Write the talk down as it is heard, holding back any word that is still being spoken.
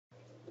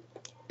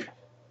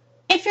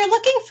If you're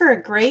looking for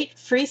a great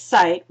free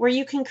site where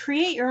you can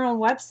create your own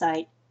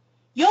website,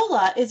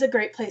 Yola is a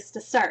great place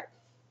to start.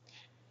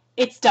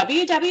 It's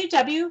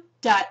www.yola.com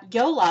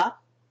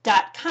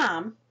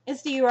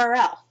is the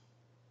URL.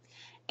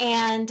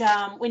 And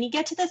when you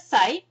get to the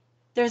site,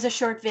 there's a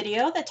short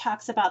video that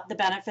talks about the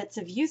benefits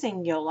of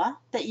using Yola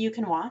that you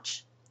can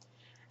watch.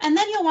 And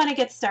then you'll want to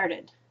get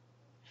started.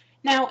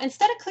 Now,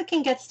 instead of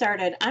clicking Get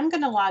Started, I'm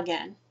going to log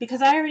in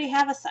because I already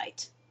have a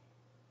site.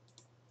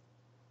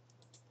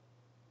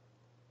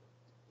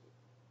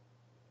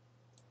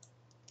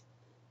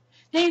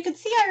 Now you can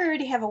see I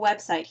already have a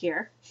website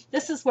here.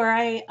 This is where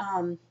I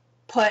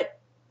put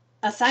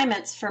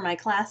assignments for my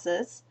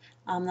classes,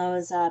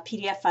 those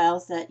PDF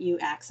files that you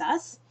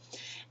access.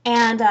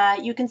 And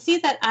you can see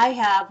that I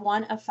have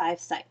one of 5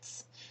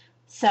 sites.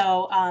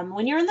 So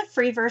when you're in the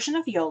free version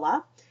of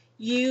Yola,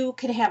 you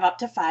can have up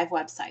to 5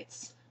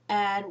 websites.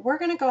 And we're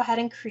going to go ahead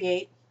and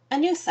create a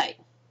new site.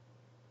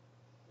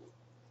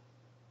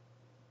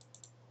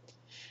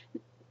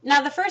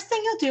 Now the first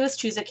thing you'll do is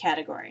choose a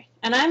category.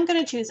 And I'm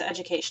going to choose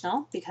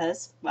educational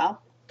because,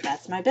 well,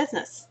 that's my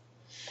business.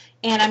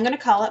 And I'm going to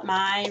call it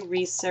my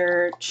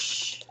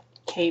research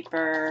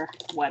paper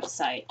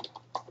website.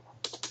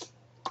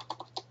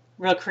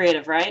 Real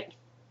creative, right?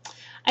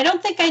 I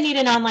don't think I need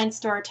an online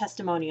store or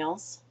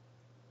testimonials.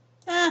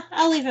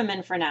 I'll leave them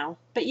in for now,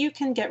 but you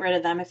can get rid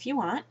of them if you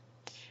want.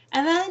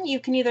 And then you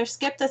can either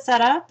skip the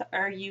setup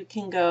or you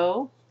can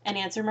go and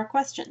answer more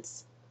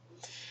questions.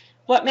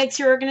 What makes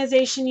your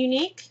organization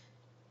unique?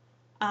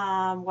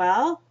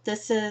 Well,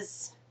 this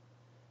is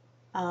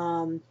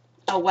a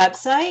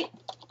website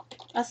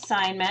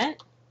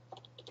assignment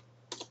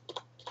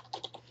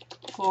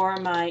for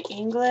my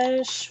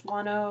English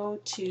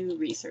 102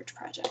 research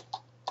project.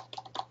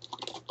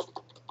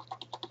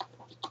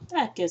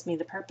 That gives me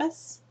the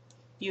purpose.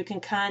 You can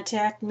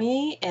contact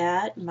me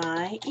at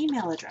my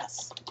email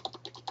address.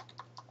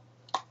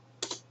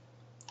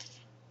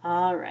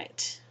 All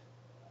right.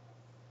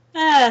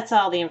 That's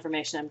all the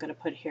information I'm going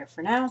to put here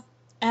for now,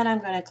 and I'm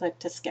going to click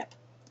to skip.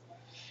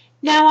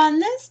 Now on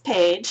this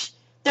page,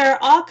 there are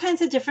all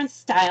kinds of different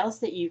styles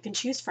that you can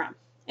choose from.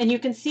 And you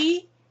can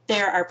see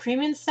there are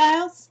premium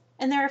styles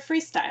and there are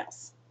free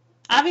styles.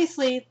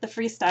 Obviously, the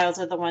free styles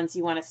are the ones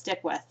you want to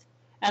stick with,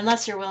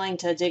 unless you're willing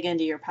to dig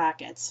into your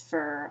pockets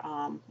for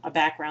a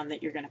background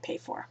that you're going to pay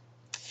for.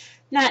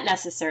 Not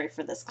necessary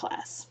for this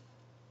class.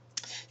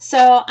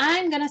 So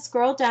I'm going to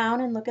scroll down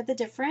and look at the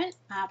different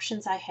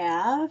options I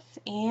have,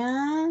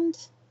 and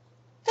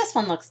this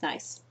one looks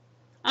nice.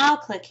 I'll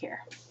click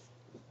here.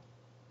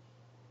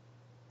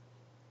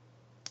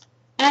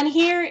 And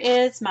here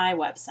is my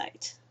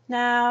website.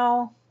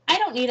 Now, I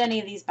don't need any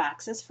of these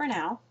boxes for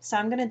now, so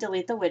I'm going to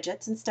delete the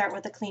widgets and start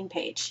with a clean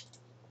page.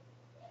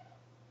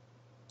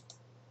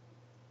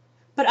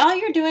 But all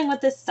you're doing with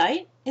this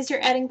site is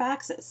you're adding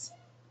boxes.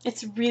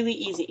 It's really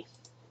easy.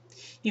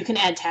 You can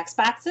add text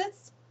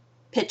boxes,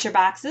 picture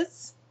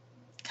boxes,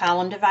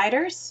 column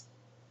dividers,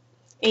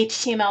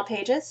 HTML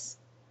pages,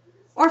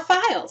 or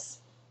files.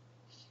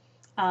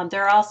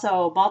 There are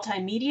also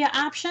multimedia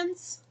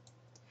options,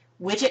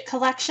 widget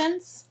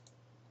collections,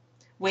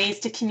 ways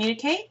to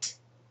communicate,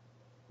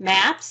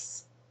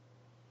 maps,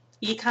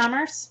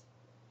 e-commerce,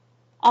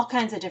 all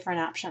kinds of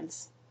different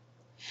options.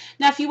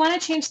 Now if you want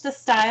to change the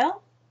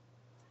style,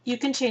 you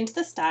can change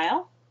the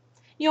style.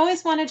 You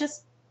always want to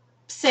just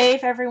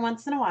save every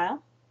once in a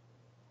while.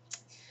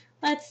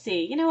 Let's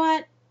see, you know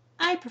what?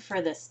 I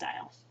prefer this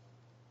style.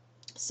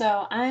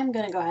 So I'm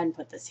going to go ahead and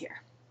put this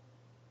here.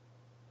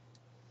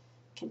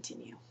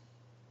 Continue.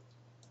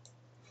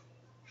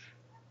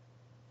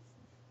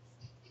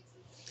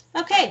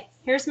 Okay,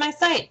 here's my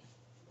site.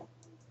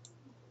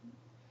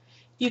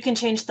 You can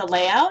change the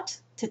layout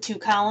to 2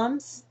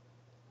 columns,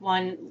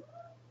 1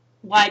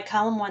 wide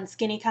column, 1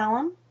 skinny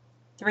column,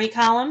 3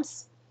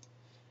 columns.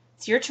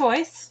 It's your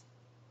choice.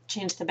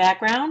 Change the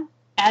background,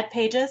 add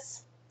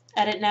pages,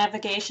 edit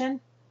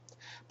navigation.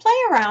 Play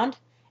around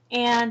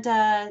and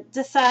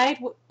decide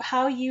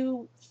how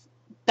you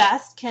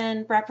best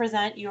can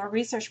represent your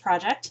research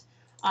project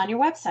on your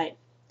website.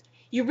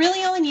 You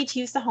really only need to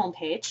use the home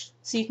page,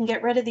 so you can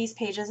get rid of these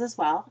pages as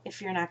well if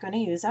you're not going to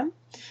use them.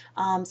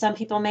 Some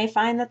people may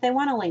find that they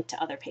want to link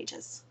to other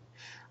pages.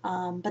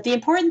 But the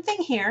important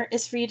thing here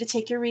is for you to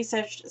take your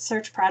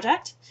research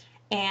project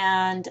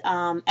and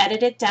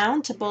edit it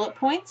down to bullet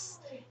points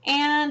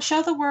and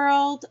show the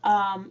world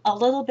a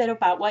little bit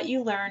about what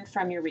you learned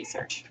from your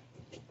research.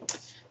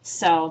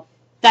 So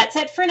that's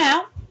it for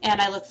now, and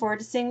I look forward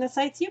to seeing the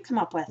sites you come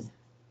up with.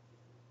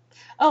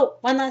 Oh,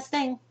 one last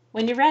thing.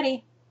 When you're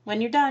ready, when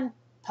you're done,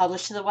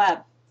 publish to the web.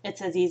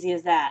 It's as easy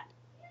as that.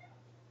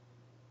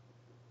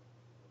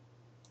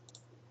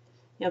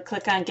 You'll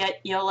click on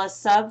Get Yola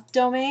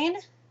Subdomain,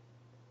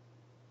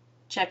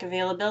 check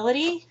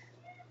availability.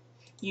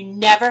 You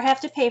never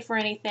have to pay for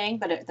anything,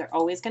 but they're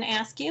always going to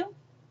ask you.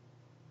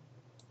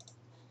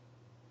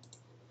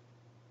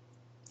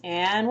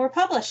 And we're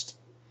published.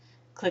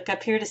 Click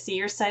up here to see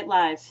your site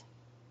live.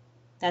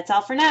 That's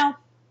all for now.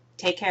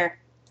 Take care.